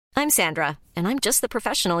I'm Sandra, and I'm just the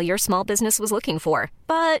professional your small business was looking for.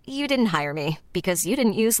 But you didn't hire me because you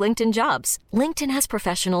didn't use LinkedIn Jobs. LinkedIn has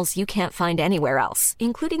professionals you can't find anywhere else,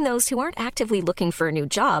 including those who aren't actively looking for a new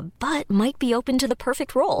job, but might be open to the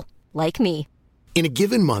perfect role, like me. In a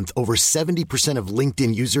given month, over 70% of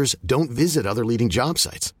LinkedIn users don't visit other leading job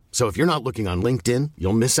sites. So if you're not looking on LinkedIn,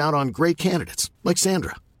 you'll miss out on great candidates like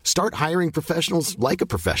Sandra. Start hiring professionals like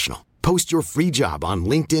a professional. Post your free job on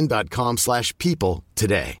linkedin.com/people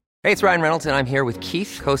today. Hey, it's Ryan Reynolds, and I'm here with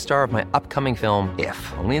Keith, co-star of my upcoming film, If,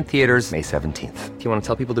 only in theaters May 17th. Do you want to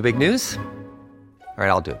tell people the big news? All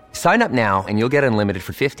right, I'll do it. Sign up now and you'll get unlimited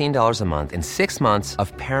for $15 a month and 6 months of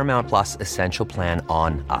Paramount Plus Essential Plan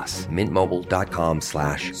on us.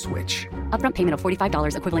 Mintmobile.com/switch. Upfront payment of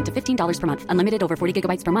 $45 equivalent to $15 per month. Unlimited over 40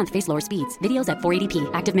 gigabytes per month. Face lower speeds. Videos at 480p.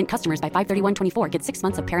 Active Mint customers by 531.24 get 6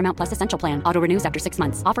 months of Paramount Plus Essential Plan. Auto renews after 6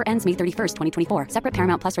 months. Offer ends May 31st, 2024. Separate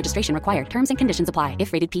Paramount Plus registration required. Terms and conditions apply if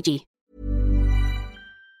rated PG.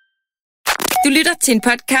 Du lytter til en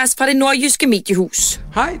podcast fra det nordjyske mediehus.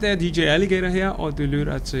 Hej, det er DJ Alligator her, og du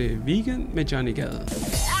lytter til Weekend med Johnny Gade.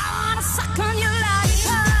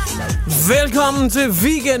 Velkommen til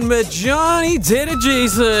Weekend med Johnny Teddy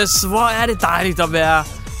Jesus. Hvor er det dejligt at være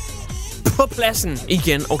på pladsen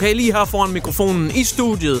igen. Okay, lige her foran mikrofonen i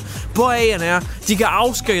studiet på ANR. De kan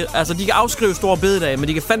afskrive store bededag, men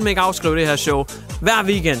de kan fandme ikke afskrive det her show hver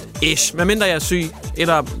weekend ish. Medmindre jeg er syg,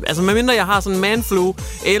 eller medmindre jeg har sådan en manflu,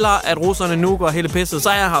 eller at russerne nu går hele pisset, så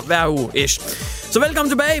er jeg her hver uge ish. Så velkommen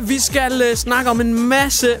tilbage. Vi skal snakke om en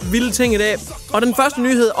masse vilde ting i dag. Og den første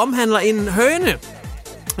nyhed omhandler en høne.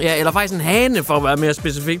 Ja, eller faktisk en hane, for at være mere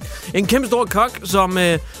specifikt. En kæmpe stor kok, som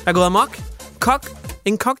er gået amok.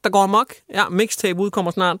 En kok, der går amok. Ja, mixtape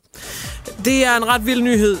udkommer snart. Det er en ret vild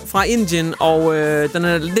nyhed fra Indien, og den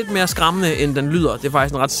er lidt mere skræmmende, end den lyder. Det er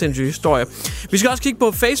faktisk en ret sindssyg historie. Vi skal også kigge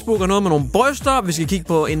på Facebook og noget med nogle bryster. Vi skal kigge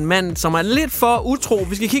på en mand, som er lidt for utro.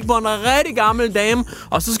 Vi skal kigge på en rigtig gammel dame.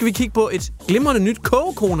 Og så skal vi kigge på et glimrende nyt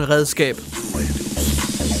kogekoneredskab.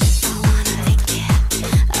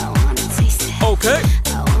 Okay.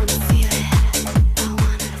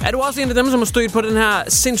 Er du også en af dem, som har stødt på den her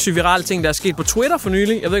sindssygt virale ting, der er sket på Twitter for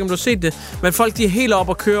nylig? Jeg ved ikke, om du har set det. Men folk, de er helt op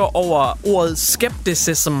og kører over ordet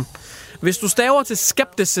skepticism. Hvis du staver til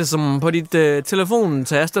skepticism på dit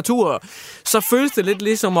telefontastatur, så føles det lidt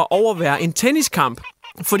ligesom at overvære en tenniskamp.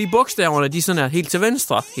 Fordi bogstaverne, de sådan er helt til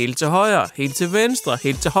venstre, helt til højre, helt til venstre,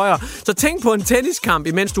 helt til højre. Så tænk på en tenniskamp,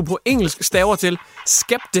 imens du på engelsk staver til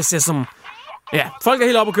skepticism. Ja, folk er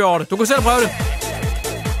helt op og kører over det. Du kan selv prøve det.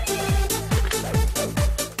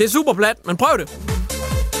 Det er super plat, men prøv det.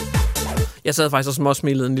 Jeg sad faktisk og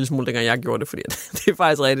småsmilede en lille smule, dengang jeg gjorde det, fordi det er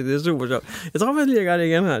faktisk rigtigt, det er super sjovt. Jeg tror faktisk lige, jeg gør det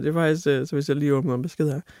igen her. Det er faktisk, så hvis jeg lige åbner en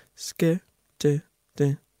besked her. Det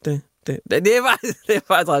er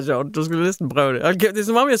faktisk ret sjovt. Du skulle næsten prøve det. Okay, det er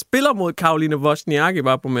som om, jeg spiller mod Karoline Wozniacki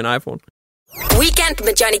bare på min iPhone. Weekend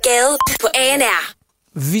med Johnny Gade på ANR.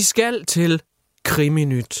 Vi skal til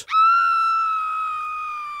Kriminyt.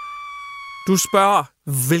 Du spørger,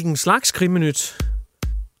 hvilken slags Kriminyt?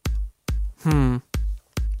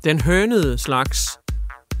 Den hønede slags.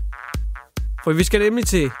 For vi skal nemlig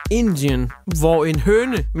til Indien, hvor en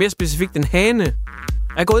høne, mere specifikt en hane,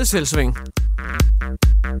 er gået i selvsving.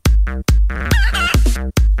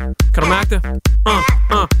 Kan du mærke det?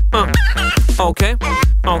 Okay.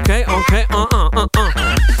 Okay.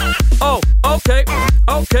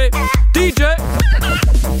 DJ!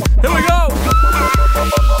 Here we go!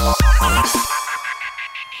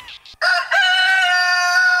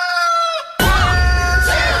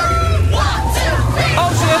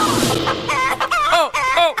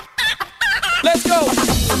 Let's go!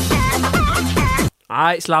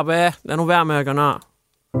 Ej, slap af. Lad nu være med at gøre nar.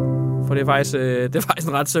 For det er faktisk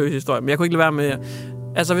en ret seriøs historie. Men jeg kunne ikke lade være med...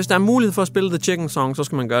 Altså, hvis der er mulighed for at spille The Chicken Song, så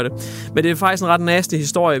skal man gøre det. Men det er faktisk en ret nasty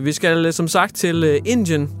historie. Vi skal som sagt til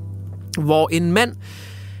Indien, hvor en mand...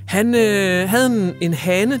 Han havde en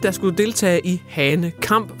hane, der skulle deltage i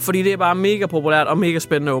hanekamp. Fordi det er bare mega populært og mega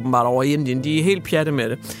spændende åbenbart over i Indien. De er helt pjatte med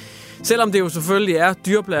det. Selvom det jo selvfølgelig er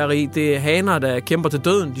dyrplageri, det er haner, der kæmper til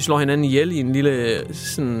døden. De slår hinanden ihjel i en lille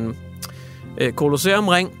sådan,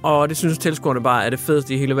 kolosseumring, og det synes tilskuerne bare er det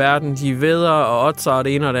fedeste i hele verden. De vædder og oddser og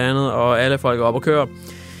det ene og det andet, og alle folk er op og kører.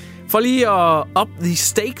 For lige at up the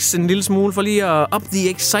stakes en lille smule, for lige at up the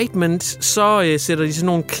excitement, så sætter de sådan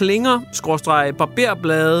nogle klinger,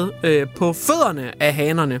 barberblade på fødderne af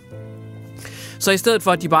hanerne. Så i stedet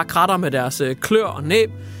for, at de bare kratter med deres klør og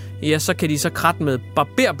næb, ja, så kan de så kratte med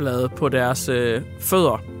barberblade på deres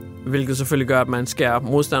fødder. Hvilket selvfølgelig gør, at man skærer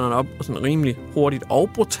modstanderne op og sådan rimelig hurtigt og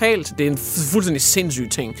brutalt. Det er en fuldstændig sindssyg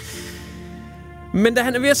ting. Men da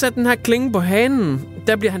han er ved at sætte den her klinge på hanen,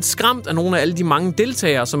 der bliver han skræmt af nogle af alle de mange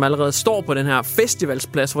deltagere, som allerede står på den her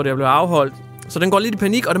festivalsplads, hvor det er blevet afholdt. Så den går lidt i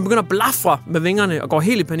panik, og den begynder at blafre med vingerne og går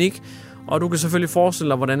helt i panik. Og du kan selvfølgelig forestille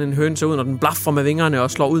dig, hvordan en høne ser ud, når den blafrer med vingerne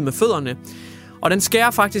og slår ud med fødderne. Og den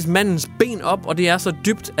skærer faktisk mandens ben op, og det er så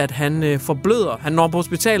dybt, at han forbløder. Han når på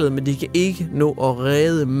hospitalet, men de kan ikke nå at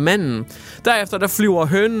redde manden. Derefter der flyver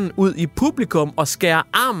hønen ud i publikum og skærer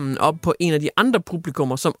armen op på en af de andre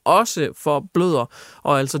publikummer, som også forbløder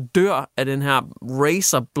og altså dør af den her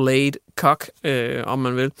razor blade cock, om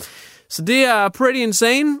man vil. Så det er pretty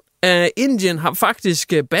insane. Indien har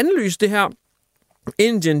faktisk bandlyst det her.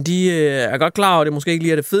 Indien, de er godt klar over, at det måske ikke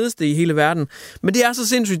lige er det fedeste i hele verden. Men det er så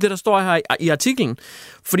sindssygt, det der står her i artiklen.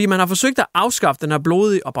 Fordi man har forsøgt at afskaffe den her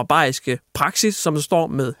blodige og barbariske praksis, som der står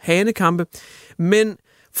med hanekampe. Men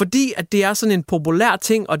fordi at det er sådan en populær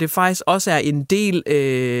ting, og det faktisk også er en del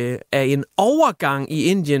af en overgang i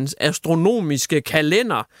Indiens astronomiske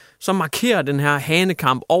kalender, så markerer den her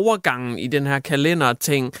hanekamp overgangen i den her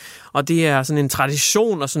kalenderting, og det er sådan en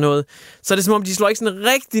tradition og sådan noget. Så er det som om, de slår ikke sådan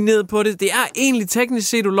rigtig ned på det. Det er egentlig teknisk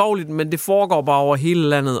set ulovligt, men det foregår bare over hele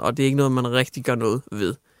landet, og det er ikke noget, man rigtig gør noget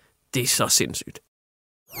ved. Det er så sindssygt.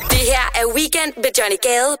 Det her er Weekend med Johnny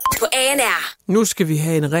Gade på ANR. Nu skal vi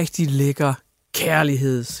have en rigtig lækker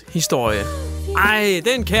kærlighedshistorie. Ej,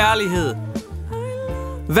 den kærlighed.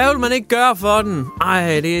 Hvad vil man ikke gøre for den?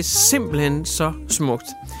 Ej, det er simpelthen så smukt.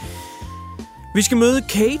 Vi skal møde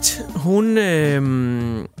Kate. Hun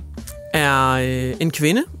er en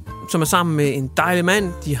kvinde, som er sammen med en dejlig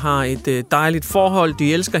mand. De har et dejligt forhold.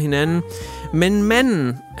 De elsker hinanden. Men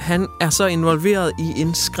manden, han er så involveret i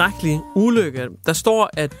en skrækkelig ulykke. Der står,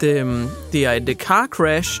 at det er et car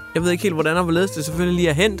crash. Jeg ved ikke helt, hvordan og hvorledes det selvfølgelig lige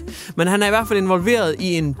er hent. Men han er i hvert fald involveret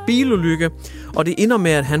i en bilulykke. Og det ender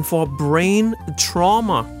med, at han får brain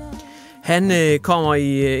trauma. Han kommer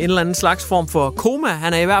i en eller anden slags form for koma.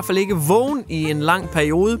 Han er i hvert fald ikke vågen i en lang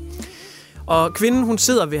periode. Og kvinden, hun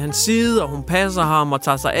sidder ved hans side, og hun passer ham og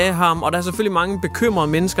tager sig af ham. Og der er selvfølgelig mange bekymrede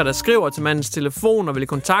mennesker, der skriver til mandens telefon og vil i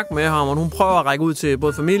kontakt med ham. Og hun prøver at række ud til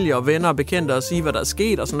både familie og venner og bekendte og sige, hvad der er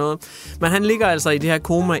sket og sådan noget. Men han ligger altså i det her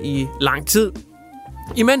koma i lang tid.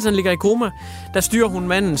 Imens han ligger i koma, der styrer hun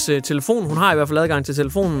mandens telefon. Hun har i hvert fald adgang til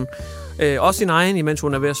telefonen. Også sin egen, imens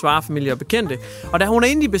hun er ved at svare familie og bekendte. Og da hun er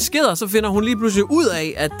inde i beskeder, så finder hun lige pludselig ud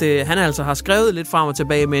af, at han altså har skrevet lidt frem og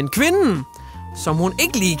tilbage med en kvinde, som hun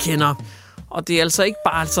ikke lige kender. Og det er altså ikke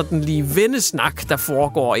bare sådan lige vennesnak, der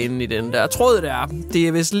foregår inde i den der tråd der. Det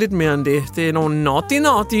er vist lidt mere end det. Det er nogle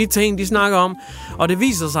naughty ting, de snakker om. Og det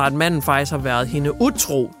viser sig, at manden faktisk har været hende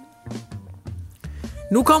utro.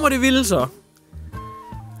 Nu kommer det vilde så.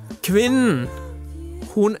 Kvinden,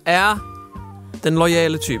 hun er den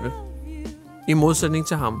loyale type. I modsætning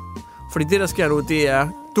til ham. Fordi det, der sker nu, det er...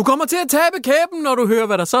 Du kommer til at tabe kæben, når du hører,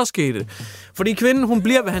 hvad der så skete. Fordi kvinden, hun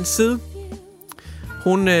bliver ved hans side.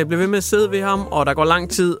 Hun bliver ved med at sidde ved ham, og der går lang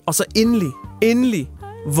tid. Og så endelig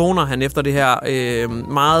vågner han efter det her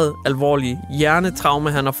meget alvorlige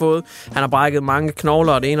hjernetraume, han har fået. Han har brækket mange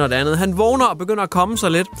knogler og det ene og det andet. Han vågner og begynder at komme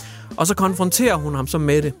sig lidt. Og så konfronterer hun ham så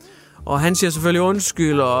med det. Og han siger selvfølgelig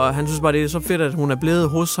undskyld, og han synes bare, det er så fedt, at hun er blevet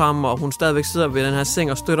hos ham, og hun stadigvæk sidder ved den her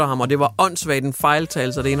seng og støtter ham, og det var åndssvagt en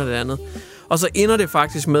fejltagelse og det ene og det andet. Og så ender det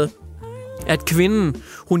faktisk med, at kvinden,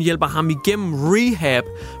 hun hjælper ham igennem rehab,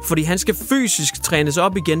 fordi han skal fysisk trænes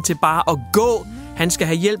op igen til bare at gå. Han skal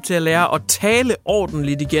have hjælp til at lære at tale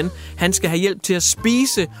ordentligt igen. Han skal have hjælp til at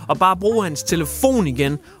spise og bare bruge hans telefon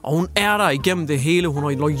igen. Og hun er der igennem det hele. Hun er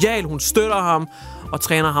loyal, hun støtter ham og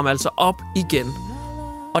træner ham altså op igen.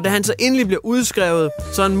 Og da han så endelig bliver udskrevet,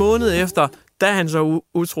 så en måned efter, der er han så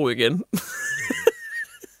utro igen.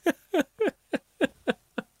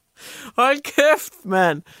 Hold kæft,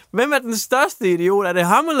 mand. Hvem er den største idiot? Er det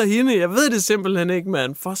ham eller hende? Jeg ved det simpelthen ikke,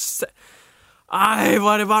 mand. Ej,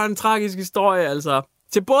 hvor er det bare en tragisk historie, altså.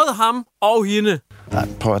 Til både ham og hende. Nej,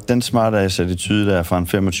 prøv at den smarte attitude der fra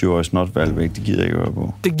en 25-årig snotvalgvæk, det gider jeg ikke at høre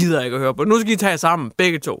på. Det gider jeg ikke at høre på. Nu skal I tage sammen,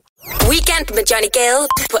 begge to. Weekend med Johnny Gade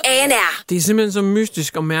på ANR. Det er simpelthen så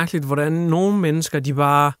mystisk og mærkeligt, hvordan nogle mennesker, de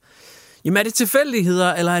bare... Jamen, er det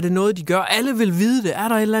tilfældigheder, eller er det noget, de gør? Alle vil vide det. Er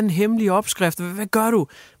der en eller anden hemmelig opskrift? Hvad gør du?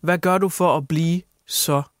 Hvad gør du for at blive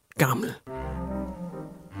så gammel?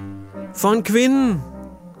 For en kvinde,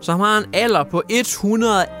 som har en alder på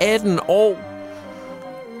 118 år,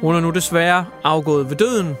 hun er nu desværre afgået ved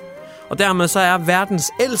døden, og dermed så er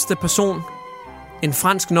verdens ældste person, en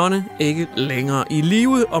fransk nonne, ikke længere i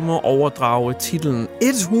live og må overdrage titlen.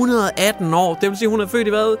 118 år, det vil sige, hun er født i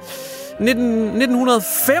hvad?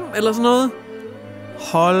 1905 eller sådan noget.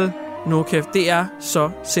 Hold nu kæft, det er så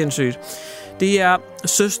sindssygt. Det er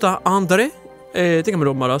søster André. Det kan man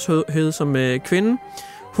åbenbart også hedde som kvinde.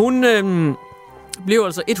 Hun blev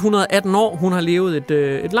altså 118 år. Hun har levet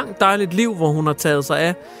et langt dejligt liv, hvor hun har taget sig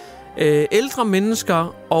af ældre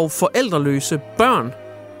mennesker og forældreløse børn.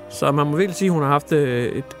 Så man må virkelig sige, at hun har haft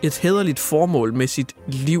et hæderligt formål med sit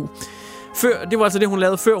liv. Det var altså det, hun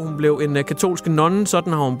lavede, før hun blev en katolsk nonne.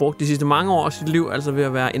 Sådan har hun brugt de sidste mange år af sit liv, altså ved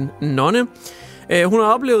at være en nonne. Hun har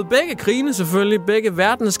oplevet begge krigene selvfølgelig, begge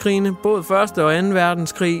verdenskrigene, både 1. og 2.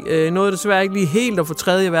 verdenskrig. Noget desværre ikke lige helt at få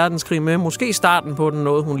 3. verdenskrig med. Måske starten på den,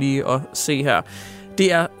 noget hun lige at se her.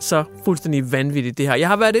 Det er så fuldstændig vanvittigt, det her. Jeg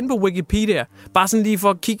har været inde på Wikipedia, bare sådan lige for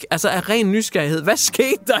at kigge, altså af ren nysgerrighed. Hvad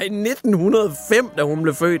skete der i 1905, da hun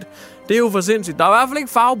blev født? Det er jo for sindssygt. Der var i hvert fald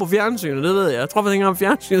ikke farve på fjernsynet, det ved jeg. Jeg tror faktisk ikke om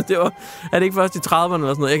fjernsynet, det var, er det ikke først i 30'erne eller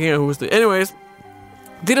sådan noget? Jeg kan ikke huske det. Anyways,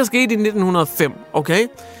 det der skete i 1905, okay?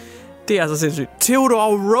 Det er altså sindssygt.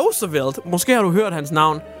 Theodore Roosevelt, måske har du hørt hans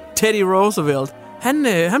navn, Teddy Roosevelt.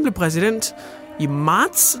 Han blev præsident i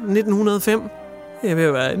marts 1905. Det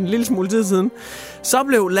vil være en lille smule tid siden. Så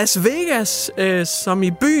blev Las Vegas, som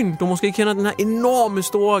i byen, du måske kender den her enorme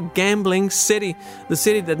store gambling city, the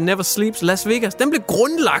city that never sleeps, Las Vegas, den blev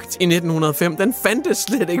grundlagt i 1905. Den fandtes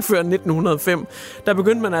slet ikke før 1905. Der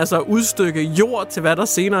begyndte man altså at udstykke jord til, hvad der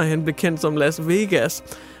senere hen blev kendt som Las Vegas.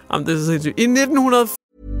 Jamen, det er så sindssygt. I 1905...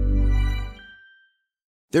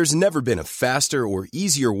 There's never been a faster or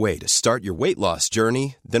easier way to start your weight loss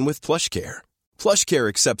journey than with PlushCare. PlushCare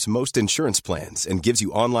accepts most insurance plans and gives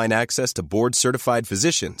you online access to board-certified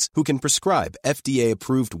physicians who can prescribe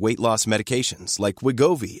FDA-approved weight loss medications like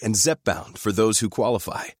Wegovy and Zepbound for those who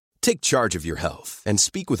qualify. Take charge of your health and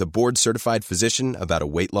speak with a board-certified physician about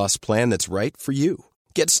a weight loss plan that's right for you.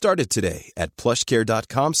 Get started today at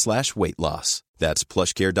plushcare.com/weightloss. That's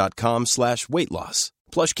plushcare.com/weightloss.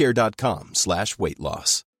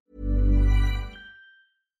 plushcare.com/weightloss.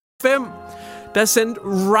 5. Der sendte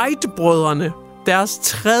Wright-brødrene deres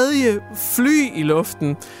 3. fly i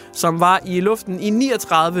luften, som var i luften i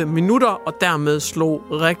 39 minutter, og dermed slog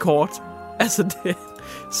rekord. Altså, det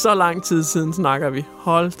så lang tid siden snakker vi.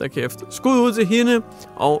 Hold da kæft. Skud ud til hende,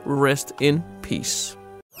 og rest in peace.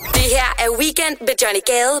 Det her er Weekend med Johnny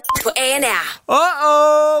Gade på ANR.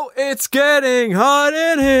 It's getting hot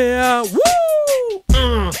in here. Woo!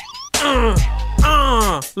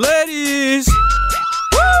 Ladies!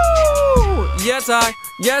 Woo! Ja tak,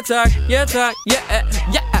 ja tak, ja tak,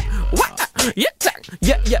 ja tak,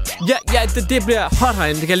 ja, det bliver hot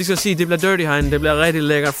herinde, det kan jeg lige så sige, det bliver dirty herinde, det bliver rigtig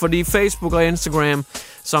lækkert, fordi Facebook og Instagram,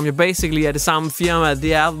 som jo basically er det samme firma,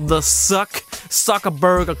 det er The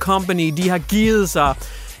Zuckerberg Company, de har givet sig,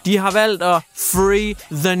 de har valgt at free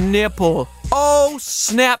the nipple. Oh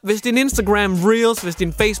snap, hvis din Instagram Reels, hvis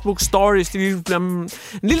din Facebook Stories, det bliver en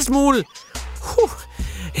lille smule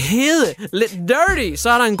hede, lidt dirty, så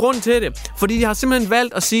er der en grund til det. Fordi de har simpelthen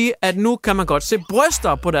valgt at sige, at nu kan man godt se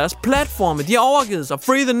bryster på deres platforme. De har overgivet sig.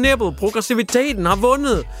 Free the nipple. Progressiviteten har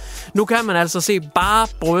vundet. Nu kan man altså se bare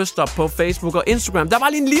bryster på Facebook og Instagram. Der var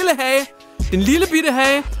lige en lille hage. En lille bitte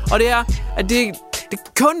hage. Og det er, at det er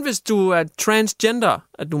kun, hvis du er transgender,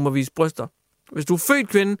 at du må vise bryster. Hvis du er født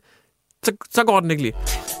kvinde, så går den ikke lige.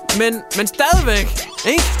 Men stadigvæk.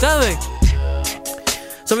 Ikke? Stadigvæk.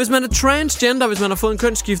 Så hvis man er transgender, hvis man har fået en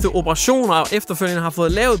kønsskiftet operation og efterfølgende har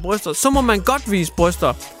fået lavet bryster, så må man godt vise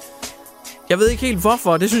bryster. Jeg ved ikke helt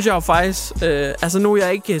hvorfor, det synes jeg jo faktisk... altså nu er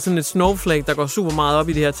jeg ikke sådan et snowflake, der går super meget op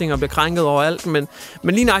i de her ting og bliver krænket overalt, men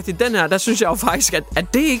lige nøjagtigt den her, der synes jeg jo faktisk, at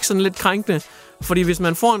det er ikke sådan lidt krænkende. Fordi hvis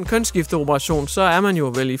man får en kønsskiftet operation, så er man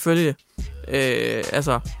jo vel ifølge...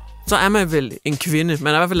 så er man vel en kvinde.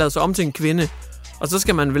 Man har i hvert fald lavet sig om til en kvinde. Og så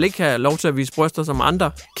skal man vel ikke have lov til at vise bryster som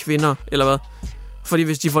andre kvinder, eller hvad? Fordi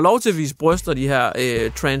hvis de får lov til at vise bryster, de her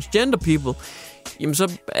transgender people, jamen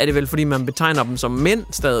så er det vel, fordi man betegner dem som mænd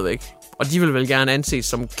stadigvæk. Og de vil vel gerne anses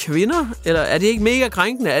som kvinder? Eller er det ikke mega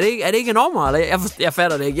krænkende? Er det ikke enormt? Eller jeg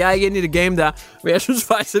fatter det ikke. Jeg er ikke inde i det game der. Men jeg synes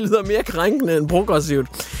faktisk, det lyder mere krænkende end progressivt.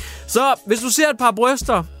 Så hvis du ser et par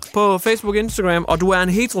bryster på Facebook og Instagram, og du er en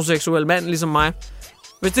heteroseksuel mand ligesom mig,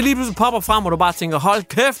 hvis det lige pludselig popper frem, og du bare tænker, hold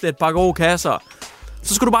kæft, et par gode kasser,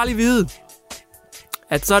 så skal du bare lige vide,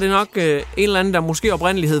 at så er det nok en eller anden, der måske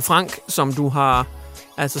oprindeligt hed Frank, som du har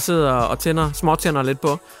altså sidder og småtænder lidt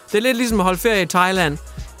på. Det er lidt ligesom at holde ferie i Thailand.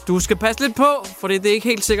 Du skal passe lidt på, for det er ikke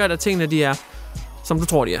helt sikkert, at tingene de er, som du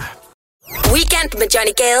tror, de er. Weekend med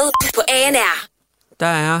Johnny Gade på ANR. Der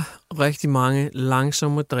er rigtig mange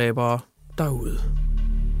langsomme dræbere derude.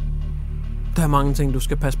 Der er mange ting, du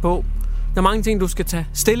skal passe på. Der er mange ting, du skal tage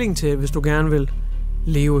stilling til, hvis du gerne vil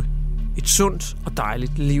leve et sundt og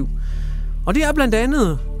dejligt liv. Og det er blandt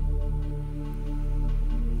andet,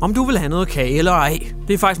 om du vil have noget kage eller ej.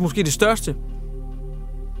 Det er faktisk måske det største,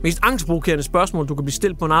 mest angstprovokerende spørgsmål, du kan blive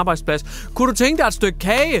stillet på en arbejdsplads. Kunne du tænke dig et stykke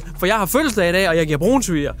kage? For jeg har fødselsdag i dag, og jeg giver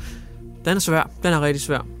brunsviger. Den er svær. Den er rigtig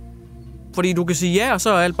svær. Fordi du kan sige ja, og så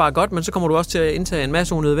er alt bare godt, men så kommer du også til at indtage en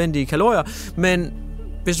masse unødvendige kalorier. Men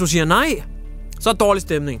hvis du siger nej, så er det dårlig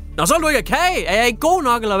stemning. Nå, så vil du ikke have kage. Er jeg ikke god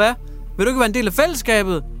nok, eller hvad? Vil du ikke være en del af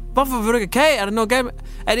fællesskabet? Hvorfor vil du ikke have kage? Er det noget galt?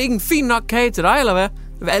 Er det ikke en fin nok kage til dig, eller hvad?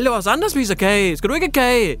 Alle vores andre spiser kage. Skal du ikke have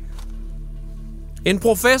kage? En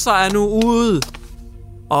professor er nu ude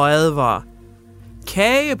og advarer.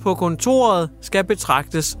 Kage på kontoret skal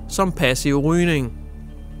betragtes som passiv rygning.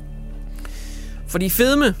 Fordi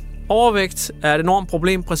fedme, overvægt er et enormt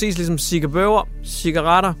problem, præcis ligesom cigaretter,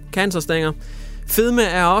 cigaretter, cancerstænger. Fedme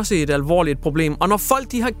er også et alvorligt problem, og når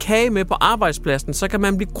folk de har kage med på arbejdspladsen, så kan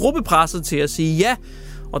man blive gruppepresset til at sige ja,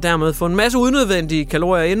 og dermed få en masse unødvendige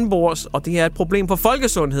kalorier indenbords, og det er et problem for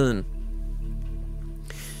folkesundheden.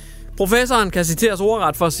 Professoren kan citeres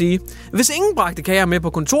ordret for at sige, hvis ingen bragte kager med på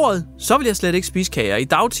kontoret, så vil jeg slet ikke spise kager i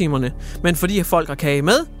dagtimerne, men fordi folk har kage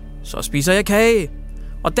med, så spiser jeg kage.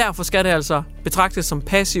 Og derfor skal det altså betragtes som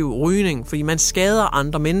passiv rygning, fordi man skader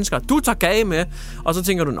andre mennesker. Du tager kage med, og så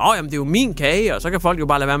tænker du, nå jamen det er jo min kage, og så kan folk jo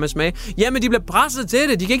bare lade være med at smage. Jamen de bliver presset til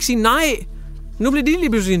det, de kan ikke sige nej. Nu bliver de lige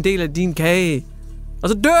pludselig en del af din kage. Og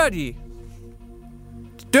så dør de.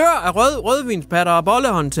 De dør af rødvinspatter og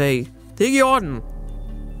bollehåndtag. Det er ikke i orden.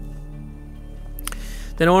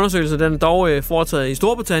 Den undersøgelse den er dog foretaget i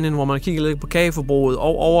Storbritannien, hvor man har kigget lidt på kageforbruget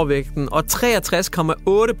og overvægten, og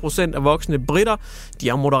 63,8% af voksne britter, de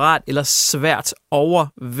er moderat eller svært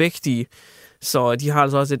overvægtige. Så de har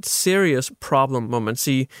altså også et serious problem, må man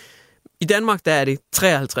sige. I Danmark der er det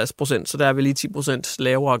 53%, så der er vi lige 10%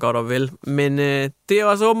 lavere godt og vel. Men det er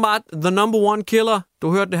også åbenbart the number one killer.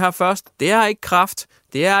 Du hørte det her først. Det er ikke kræft.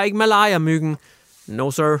 Det er ikke malaria-myggen.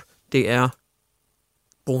 No sir, det er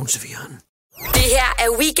brunsvigeren. Det her er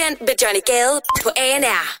Weekend med Johnny Gade på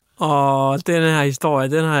ANR. Og den her historie,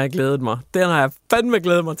 den har jeg glædet mig. Den har jeg fandme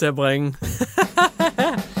glædet mig til at bringe.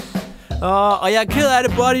 Og jeg er ked af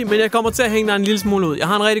det, buddy, men jeg kommer til at hænge dig en lille smule ud. Jeg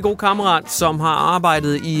har en rigtig god kammerat, som har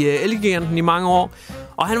arbejdet i Elgiganten i mange år.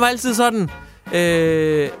 Og han var altid sådan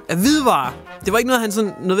af hvidvarer. Det var ikke noget, han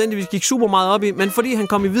sådan nødvendigvis gik super meget op i, men fordi han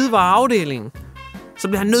kom i hvidvareafdelingen, så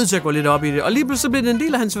blev han nødt til at gå lidt op i det. Og lige pludselig blev det en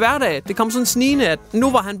del af hans hverdag. Det kom sådan snigende, at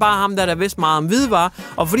nu var han bare ham, der vidste meget om hvidevarer.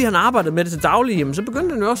 Og fordi han arbejdede med det til daglig, jamen, så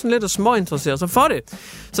begyndte han jo også sådan lidt at småinteressere sig for det.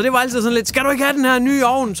 Så det var altid sådan lidt, skal du ikke have den her nye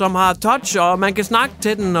ovn, som har touch, og man kan snakke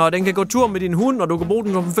til den, og den kan gå tur med din hund, og du kan bruge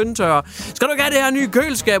den som fyndtørrer? Skal du ikke have det her nye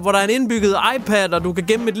køleskab, hvor der er en indbygget iPad, og du kan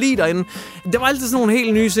gemme et liter derinde? Det var altid sådan nogle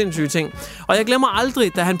helt nye sindssyge ting. Og jeg glemmer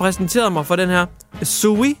aldrig, da han præsenterede mig for den her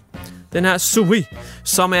sous vide,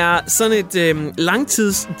 som er sådan et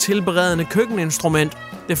langtidstilberedende køkkeninstrument.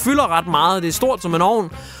 Det fylder ret meget, det er stort som en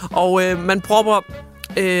ovn, og man propper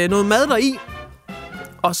noget mad deri,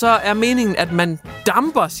 og så er meningen, at man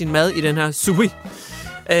damper sin mad i den her sous vide.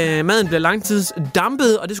 Maden bliver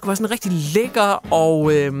langtidsdampet, og det skulle være sådan en rigtig lækker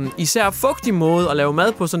og især fugtig måde at lave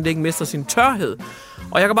mad på, så det ikke mister sin tørhed.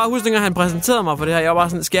 Og jeg kan bare huske, at han præsenterede mig for det her. Jeg var bare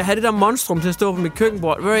sådan, skal jeg have det der monstrum til at stå på mit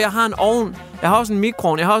køkkenbord? Jeg har en ovn, jeg har også en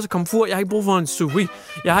mikroovn, jeg har også et komfur, jeg har ikke brug for en sous vide.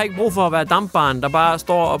 Jeg har ikke brug for at være dampbarn, der bare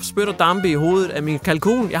står og spytter dampe i hovedet af min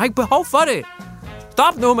kalkun. Jeg har ikke behov for det.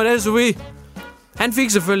 Stop nu med det sous vide. Han fik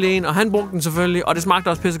selvfølgelig en, og han brugte den selvfølgelig, og det smagte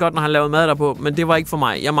også pissegodt, når han lavede mad derpå, men det var ikke for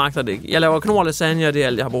mig. Jeg magter det ikke. Jeg laver knor lasagne, og det er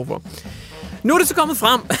alt, jeg har brug for. Nu er det så kommet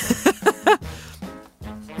frem,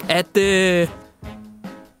 at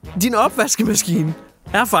din opvaskemaskine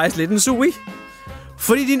er faktisk lidt en sous vide.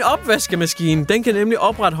 Fordi din opvaskemaskine, den kan nemlig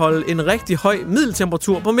opretholde en rigtig høj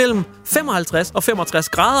middeltemperatur på mellem 55 og 65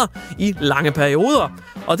 grader i lange perioder.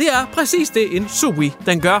 Og det er præcis det, en sous vide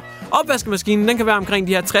den gør. Opvaskemaskinen, den kan være omkring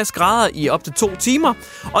de her 60 grader i op til 2 timer.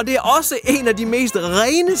 Og det er også en af de mest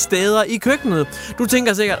rene steder i køkkenet. Du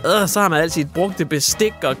tænker sikkert, så har man altid brugt det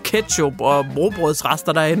bestik og ketchup og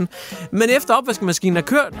rugbrødsrester derinde. Men efter opvaskemaskinen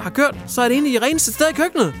har kørt, så er det en af de reneste steder i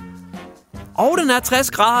køkkenet. Og den er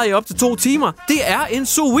 60 grader i op til 2 timer. Det er en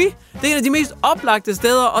sous vide. Det er en af de mest oplagte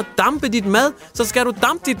steder at dampe dit mad. Så skal du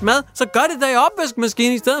dampe dit mad, så gør det der i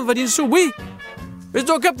opvaskemaskinen i stedet for din sous vide. Hvis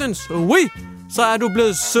du har købt en sous vide, så er du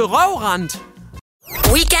blevet sørøvrendt.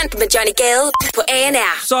 Weekend med Johnny Gade på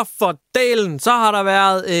ANR. Så for dalen, så har der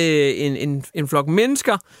været en flok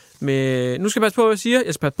mennesker med... Nu skal jeg passe på, hvad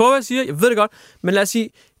jeg siger. Jeg ved det godt. Men lad os sige,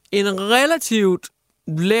 en relativt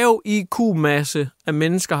lav IQ-masse af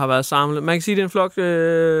mennesker har været samlet. Man kan sige, det er en flok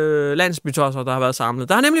landsbytosser, der har været samlet.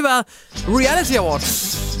 Der har nemlig været Reality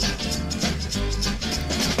Awards.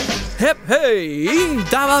 Hey!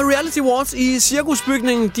 Der har været Reality Awards i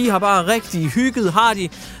Cirkusbygningen. De har bare rigtig hygget, har de.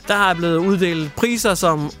 Der har blevet uddelt priser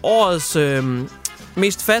som årets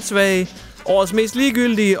mest fatsvage, Årets mest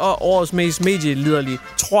ligegyldige og årets mest medieliderlige,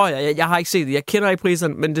 tror jeg. Jeg har ikke set det. Jeg kender ikke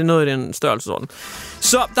priserne, men det er noget i den størrelsesorden.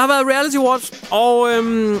 Så der har været Reality Awards, og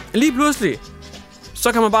lige pludselig,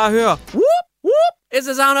 så kan man bare høre, whoop, whoop, it's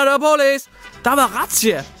the sound of the police. Der har været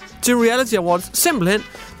razzia til Reality Awards. Simpelthen.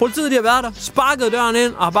 Politiet, de har været der, sparket døren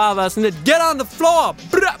ind, og har bare været sådan lidt, get on the floor!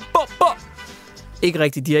 Ikke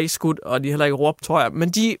rigtigt, de har ikke skudt, og de har heller ikke råbt, tror jeg. Men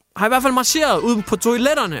de har i hvert fald marcheret ud på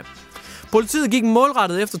toiletterne. Politiet gik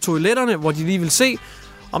målrettet efter toiletterne, hvor de lige ville se,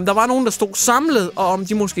 om der var nogen, der stod samlet, og om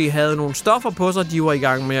de måske havde nogle stoffer på sig, de var i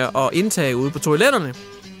gang med at indtage ude på toiletterne.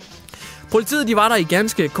 Politiet, de var der i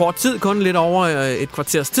ganske kort tid, kun lidt over et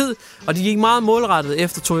kvarters tid, og de gik meget målrettet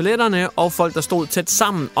efter toiletterne og folk, der stod tæt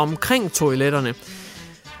sammen omkring toiletterne.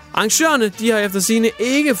 Arrangørerne, de har efter sigende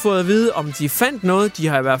ikke fået at vide, om de fandt noget. De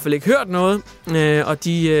har i hvert fald ikke hørt noget, og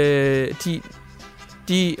de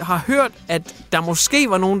har hørt, at der måske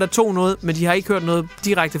var nogen, der tog noget, men de har ikke hørt noget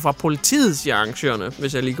direkte fra politiet, siger arrangørerne,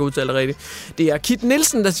 hvis jeg lige kan udtale det rigtigt. Det er Kit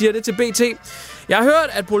Nielsen, der siger det til BT. Jeg har hørt,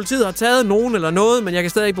 at politiet har taget nogen eller noget, men jeg kan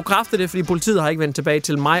stadig ikke bekræfte det, fordi politiet har ikke vendt tilbage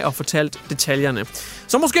til mig og fortalt detaljerne.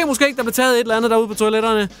 Så måske ikke, der blev taget et eller andet derude på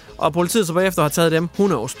toiletterne, og politiet så bagefter har taget dem. Who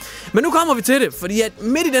knows? Men nu kommer vi til det, fordi at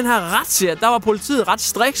midt i den her razzia, der var politiet ret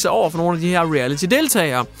strikse over for nogle af de her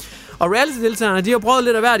reality-deltagere. Og reality-deltagerne, de har prøvet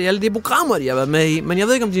lidt af hvert i alle de programmer, de har været med i, men jeg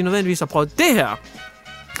ved ikke, om de nødvendigvis har prøvet det her.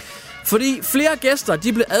 Fordi flere gæster,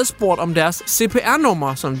 de blev adspurgt om deres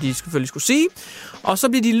CPR-nummer, som de selvfølgelig skulle sige, og så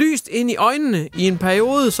blev de lyst ind i øjnene i en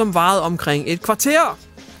periode, som varede omkring et kvarter.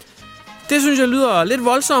 Det synes jeg lyder lidt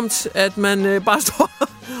voldsomt, at man bare står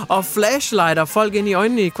og flashlighter folk ind i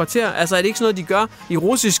øjnene i et kvarter. Altså er det ikke sådan noget, de gør i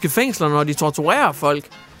russiske fængsler, når de torturerer folk?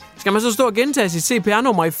 Skal man så stå og gentage sit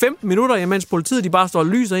CPR-nummer i 15 minutter, imens politiet de bare står og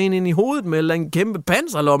lyser ind i hovedet med en kæmpe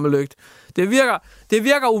panserlommelygt? Det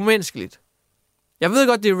virker umenneskeligt. Jeg ved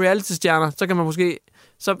godt, det er reality-stjerner. Så kan man måske,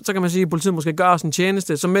 så kan man sige, at politiet måske gør os en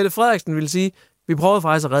tjeneste. Som Mette Frederiksen ville sige, vi prøvede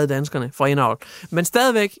faktisk at redde danskerne fra indavl. Men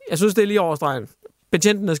stadigvæk, jeg synes, det er lige over stregen.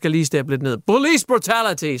 Betjentene skal lige steppe lidt ned. Police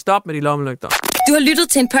brutality. Stop med de lommelygter. Du har lyttet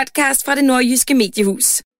til en podcast fra Det Nordjyske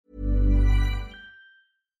Mediehus.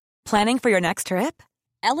 Planning for your next trip?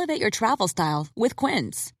 Elevate your travel style with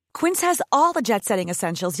Quince. Quince has all the jet-setting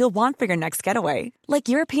essentials you'll want for your next getaway,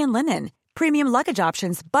 like European linen, premium luggage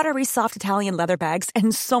options, buttery soft Italian leather bags,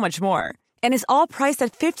 and so much more. And is all priced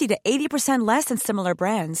at 50 to 80% less than similar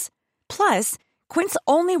brands. Plus, Quince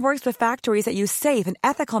only works with factories that use safe and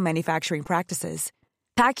ethical manufacturing practices.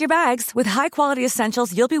 Pack your bags with high-quality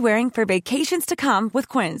essentials you'll be wearing for vacations to come with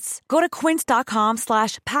Quince. Go to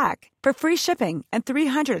quince.com/pack for free shipping and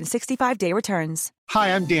 365-day returns.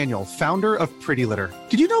 Hi, I'm Daniel, founder of Pretty Litter.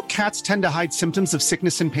 Did you know cats tend to hide symptoms of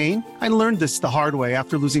sickness and pain? I learned this the hard way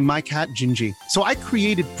after losing my cat, Gingy. So I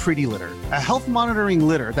created Pretty Litter, a health monitoring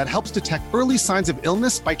litter that helps detect early signs of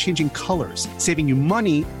illness by changing colors, saving you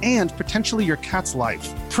money and potentially your cat's life.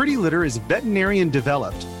 Pretty Litter is veterinarian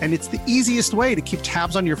developed, and it's the easiest way to keep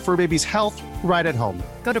tabs on your fur baby's health right at home.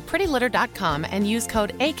 Go to prettylitter.com and use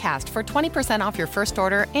code ACAST for 20% off your first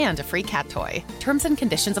order and a free cat toy. Terms and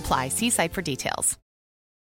conditions apply. See site for details.